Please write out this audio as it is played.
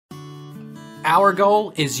Our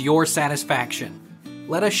goal is your satisfaction.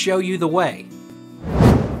 Let us show you the way.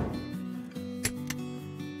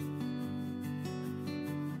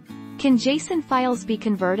 Can JSON files be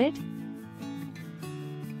converted?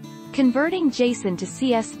 Converting JSON to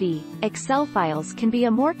CSV, Excel files can be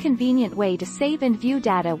a more convenient way to save and view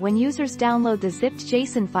data when users download the zipped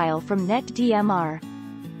JSON file from NetDMR.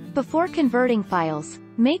 Before converting files,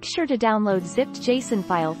 make sure to download zipped JSON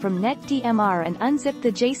file from NetDMR and unzip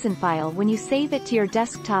the JSON file when you save it to your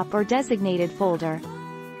desktop or designated folder.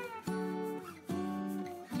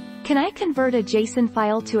 Can I convert a JSON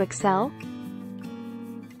file to Excel?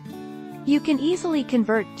 You can easily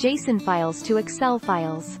convert JSON files to Excel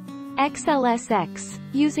files. XLSX,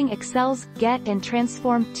 using Excel's Get and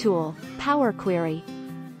Transform tool, Power Query.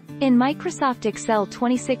 In Microsoft Excel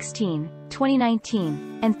 2016,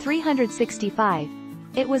 2019, and 365,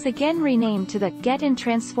 it was again renamed to the Get and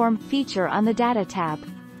Transform feature on the Data tab.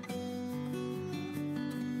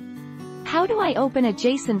 How do I open a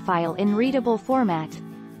JSON file in readable format?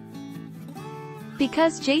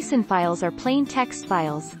 Because JSON files are plain text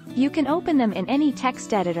files, you can open them in any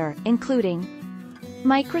text editor, including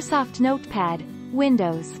Microsoft Notepad,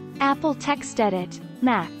 Windows, Apple TextEdit,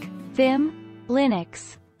 Mac, Vim,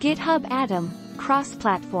 Linux, GitHub Atom,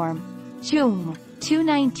 Cross-Platform, Joom,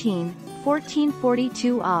 219,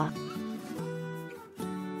 1442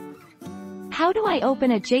 How do I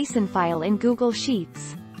open a JSON file in Google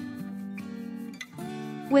Sheets?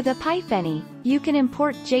 With a Pythony, you can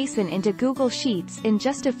import JSON into Google Sheets in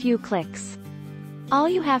just a few clicks. All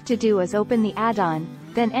you have to do is open the add-on,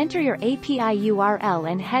 then enter your API URL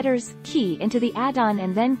and headers key into the add-on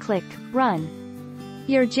and then click Run.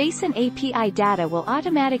 Your JSON API data will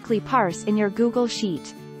automatically parse in your Google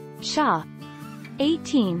Sheet. SHA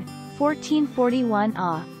 18, 1441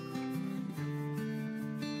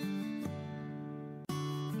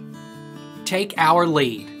 Take our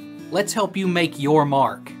lead. Let's help you make your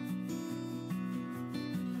mark.